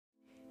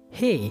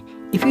Hey,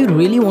 if you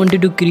really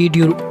wanted to create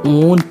your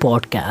own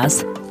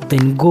podcast,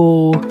 then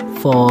go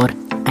for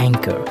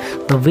Anchor.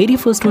 The very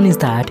first one is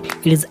that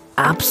it is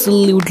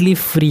absolutely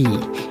free.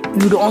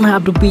 You don't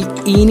have to pay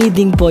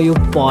anything for your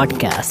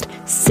podcast.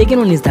 Second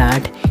one is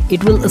that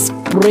it will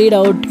spread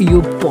out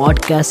your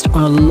podcast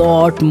on a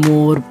lot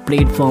more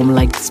platform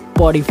like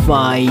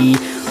Spotify,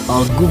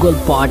 Google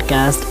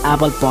Podcast,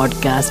 Apple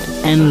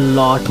Podcast, and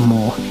lot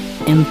more.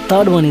 And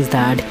third one is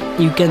that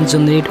you can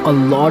generate a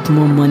lot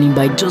more money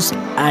by just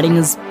adding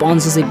a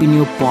sponsorship in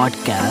your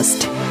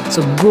podcast.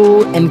 So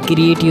go and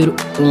create your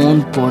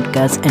own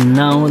podcast. And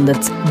now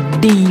let's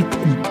deep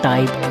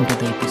dive into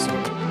the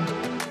episode.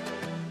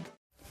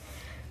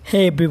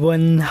 Hey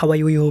everyone, how are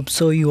you? I hope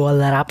so you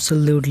all are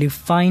absolutely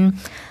fine.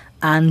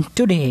 And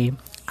today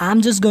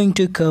I'm just going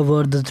to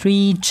cover the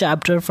 3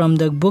 chapters from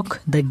the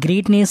book The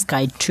Greatness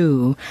Guide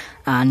 2.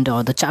 And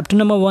the chapter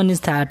number 1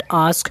 is that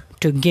ask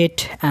to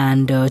get,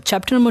 and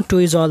chapter number 2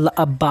 is all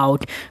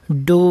about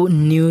do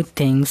new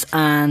things,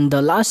 and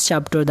the last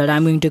chapter that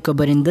I'm going to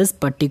cover in this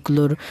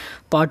particular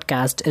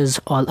podcast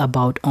is all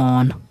about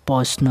on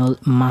personal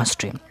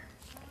mastery.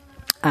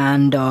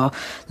 And let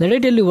me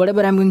tell you,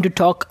 whatever I'm going to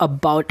talk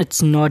about,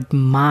 it's not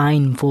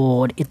mine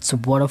word, it's a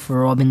word of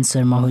Robin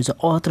Sharma, who is the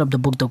author of the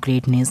book The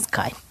Greatness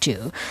Guide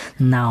 2.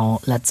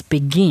 Now let's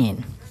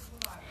begin.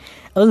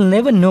 You'll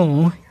never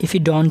know if you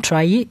don't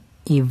try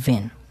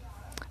even.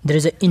 There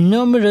is an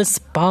enormous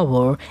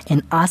power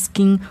in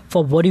asking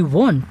for what you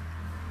want.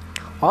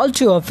 All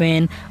too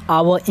often,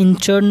 our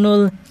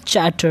internal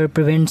chatter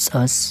prevents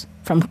us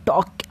from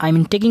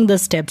taking the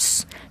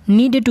steps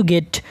needed to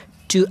get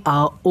to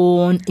our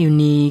own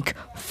unique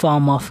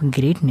form of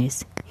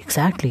greatness.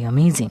 Exactly,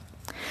 amazing.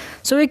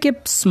 So we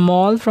keep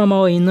small from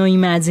our inner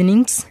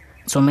imaginings,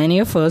 so many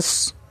of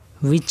us,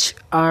 which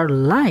are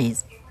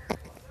lies.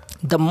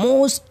 The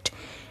most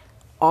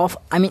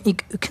you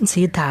can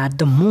say that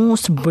the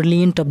most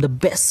brilliant of the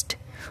best,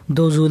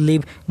 those who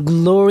live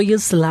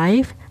glorious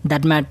life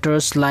that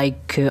matters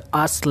like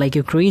us like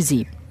you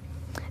crazy.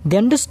 They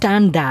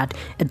understand that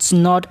it's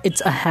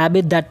a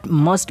habit that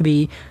must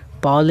be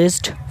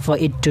polished for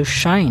it to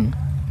shine.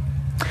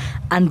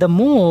 And the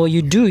more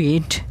you do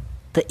it,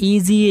 the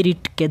easier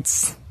it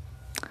gets.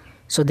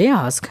 So they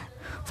ask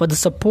for the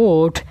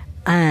support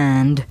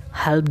and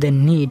help they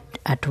need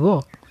at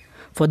work,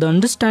 for the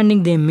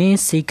understanding they may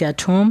seek at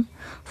home,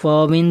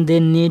 for when they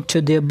need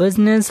to their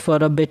business, for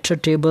a better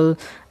table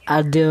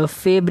at their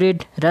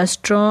favorite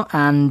restaurant,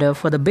 and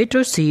for the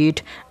better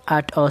seat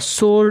at a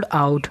sold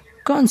out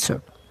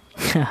concert.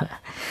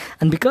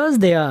 And because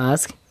they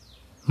ask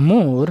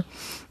more,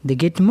 they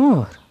get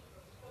more.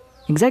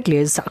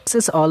 Exactly,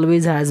 success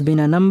always has been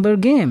a number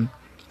game.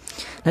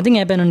 Nothing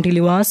happens until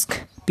you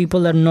ask.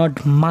 People are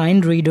not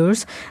mind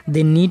readers.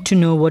 They need to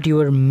know what you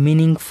are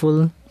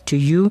meaningful to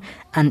you,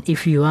 and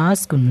if you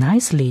ask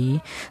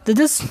nicely, they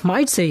just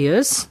might say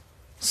yes.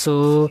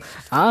 So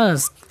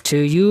ask to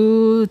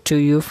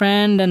your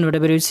friend, and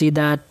whatever you see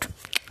that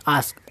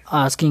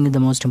asking is the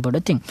most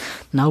important thing.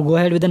 Now go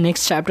ahead with the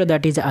next chapter,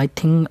 that is I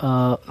think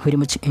very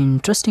much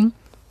interesting.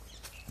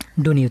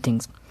 Do new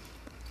things.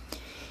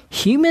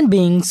 Human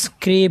beings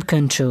crave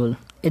control.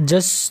 It's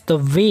just the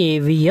way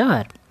we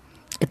are.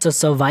 It's a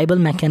survival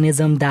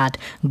mechanism that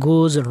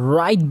goes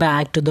right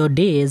back to the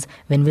days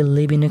when we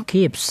live in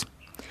caves.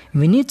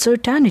 We need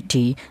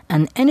certainty,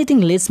 and anything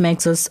less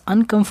makes us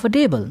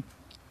uncomfortable.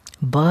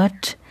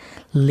 But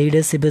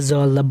leadership is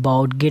all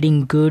about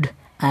getting good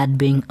at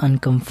being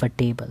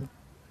uncomfortable.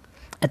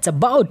 It's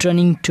about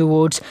running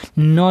towards,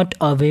 not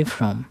away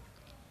from,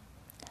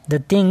 the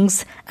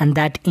things and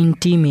that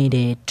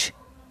intimidate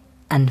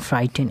and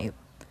frighten you.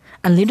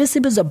 And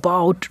leadership is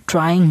about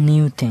trying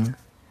new things.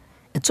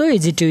 It's so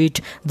easy to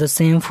eat the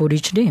same food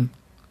each day.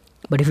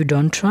 But if you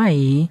don't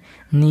try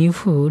new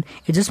food,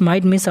 you just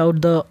might miss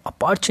out the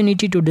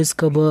opportunity to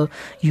discover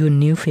your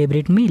new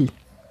favorite meal.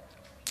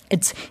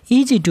 It's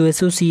easy to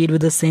associate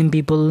with the same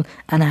people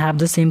and have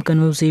the same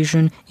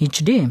conversation each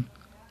day.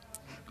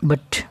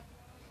 But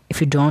if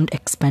you don't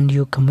expand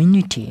your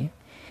community,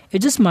 you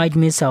just might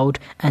miss out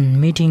and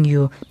meeting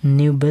your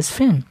new best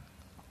friend.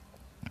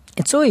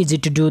 It's so easy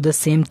to do the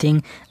same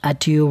thing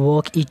at your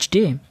work each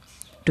day,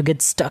 to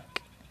get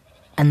stuck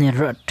in a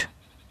rut.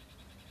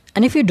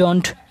 And if you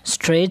don't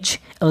stretch,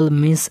 you'll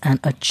miss an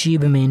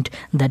achievement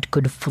that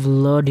could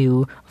flood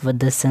you with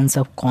the sense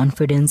of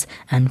confidence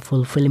and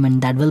fulfillment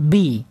that will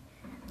be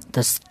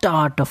the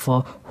start of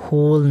a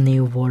whole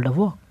new world of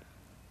work.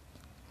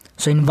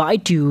 So I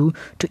invite you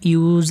to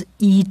use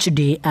each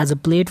day as a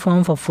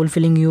platform for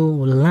fulfilling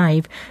your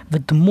life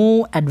with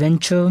more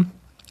adventure,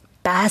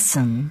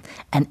 passion,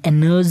 and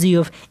energy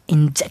of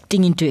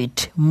injecting into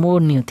it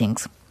more new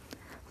things.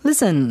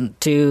 Listen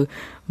to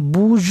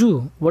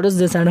Buju. What is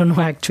this? I don't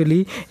know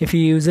actually. If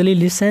you usually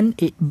listen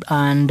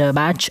and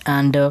batch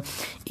and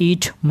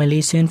eat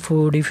Malaysian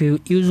food, if you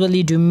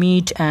usually do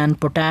meat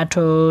and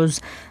potatoes,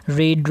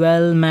 read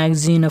Dwell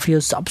magazine, if you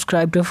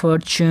subscribe to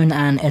Fortune,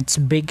 and it's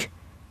big,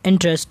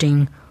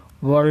 interesting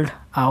world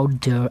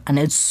out there, and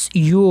it's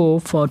you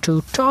for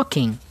to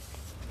talking.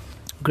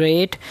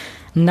 Great.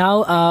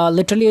 Now,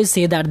 literally, I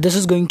say that this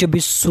is going to be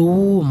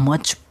so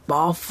much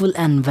powerful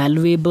and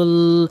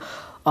valuable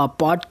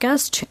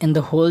podcast in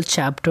the whole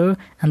chapter,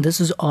 and this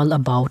is all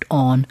about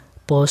on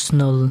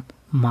personal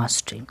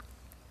mastery.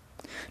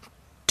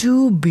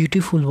 Two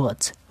beautiful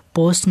words,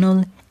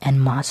 personal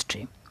and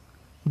mastery.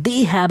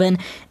 They have an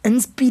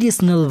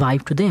inspirational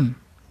vibe to them.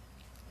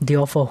 They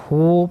offer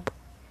hope,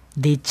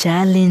 they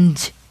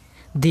challenge,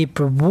 they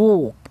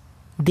provoke,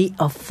 they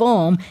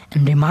affirm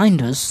and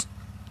remind us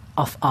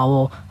of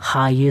our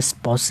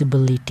highest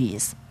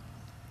possibilities.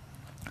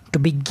 To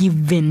be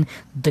given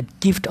the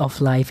gift of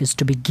life is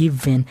to be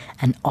given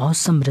an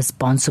awesome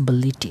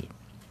responsibility.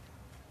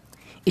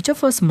 Each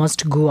of us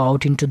must go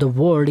out into the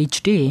world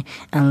each day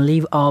and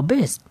live our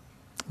best.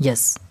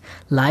 Yes,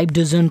 life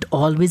doesn't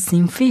always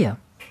seem fair.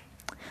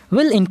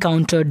 We'll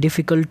encounter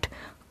difficult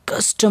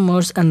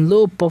customers and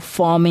low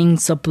performing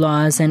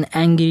suppliers and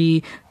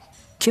angry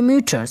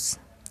commuters.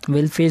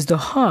 We'll face the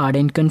hard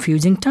and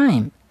confusing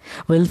time.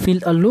 We'll feel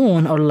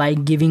alone or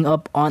like giving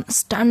up on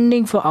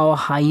standing for our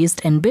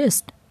highest and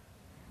best.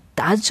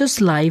 That's just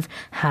life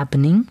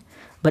happening,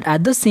 but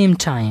at the same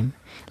time,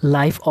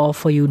 life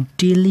offers you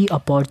daily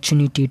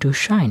opportunity to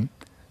shine,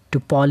 to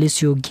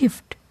polish your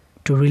gift,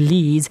 to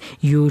release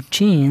your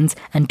chains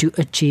and to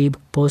achieve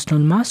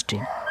personal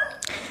mastery.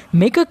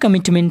 Make a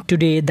commitment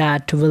today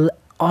that will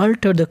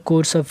alter the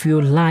course of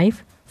your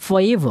life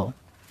forever.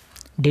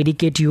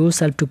 Dedicate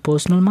yourself to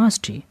personal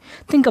mastery.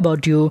 Think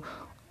about your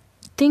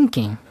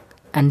thinking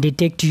and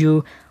detect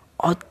your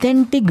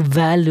authentic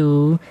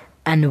value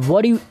and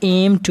what you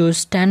aim to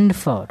stand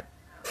for.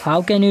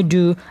 How can you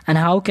do and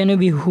how can you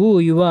be who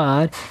you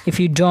are if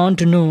you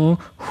don't know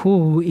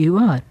who you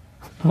are?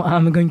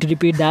 I'm going to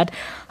repeat that.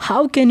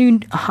 How can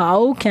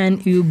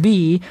you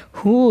be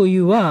who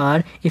you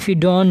are if you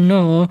don't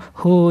know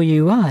who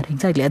you are?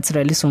 Exactly. That's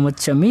really so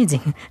much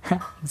amazing.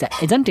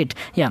 Isn't it?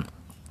 Yeah.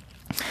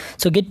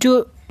 So get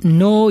to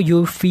know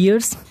your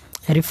fears,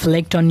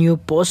 reflect on your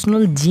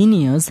personal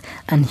genius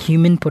and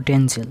human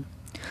potential.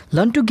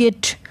 Learn to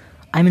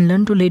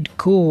let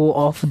go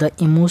of the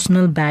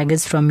emotional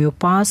baggage from your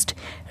past.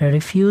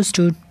 Refuse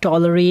to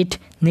tolerate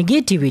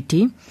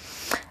negativity.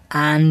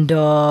 And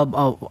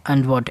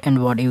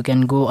what you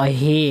can go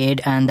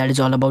ahead, and that is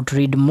all about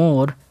read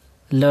more,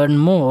 learn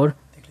more,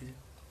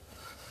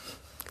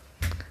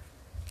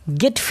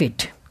 get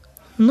fit,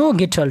 no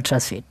get ultra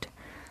fit,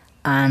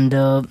 and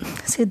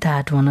say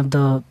that one of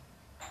the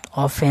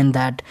often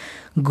that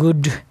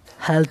good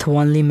health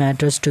only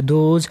matters to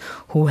those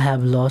who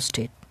have lost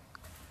it.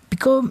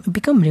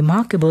 Become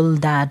remarkable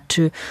that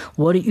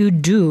what you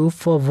do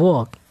for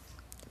work.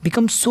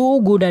 Become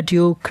so good at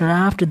your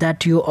craft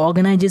that your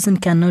organization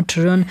cannot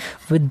run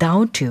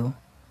without you.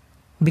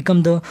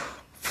 Become the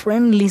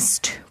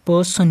friendliest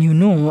person you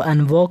know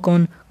and work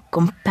on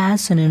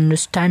compassion and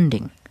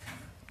understanding.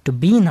 To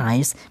be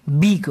nice,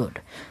 be good.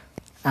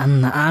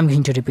 And I'm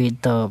going to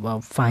repeat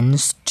the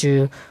finest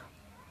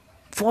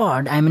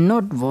word. I mean,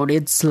 not word,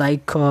 it's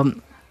like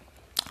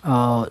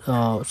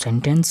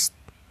sentence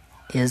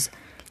is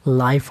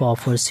life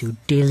offers you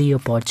daily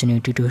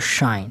opportunity to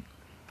shine,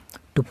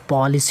 to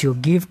polish your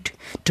gift,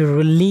 to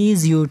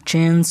release your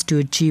chance to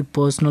achieve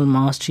personal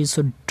mastery.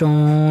 So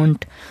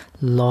don't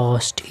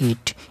lost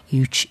it.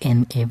 Each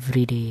and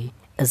every day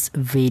is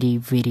very,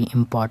 very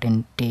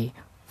important day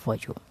for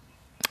you.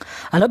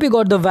 I hope you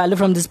got the value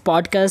from this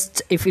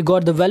podcast. If you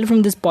got the value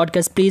from this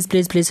podcast, please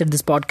share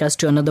this podcast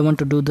to another one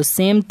to do the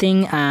same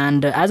thing.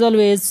 And as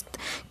always,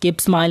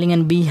 keep smiling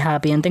and be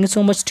happy. And thank you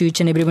so much to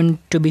each and everyone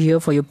to be here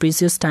for your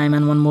precious time.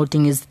 And one more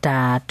thing is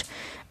that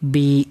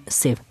be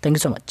safe. Thank you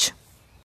so much.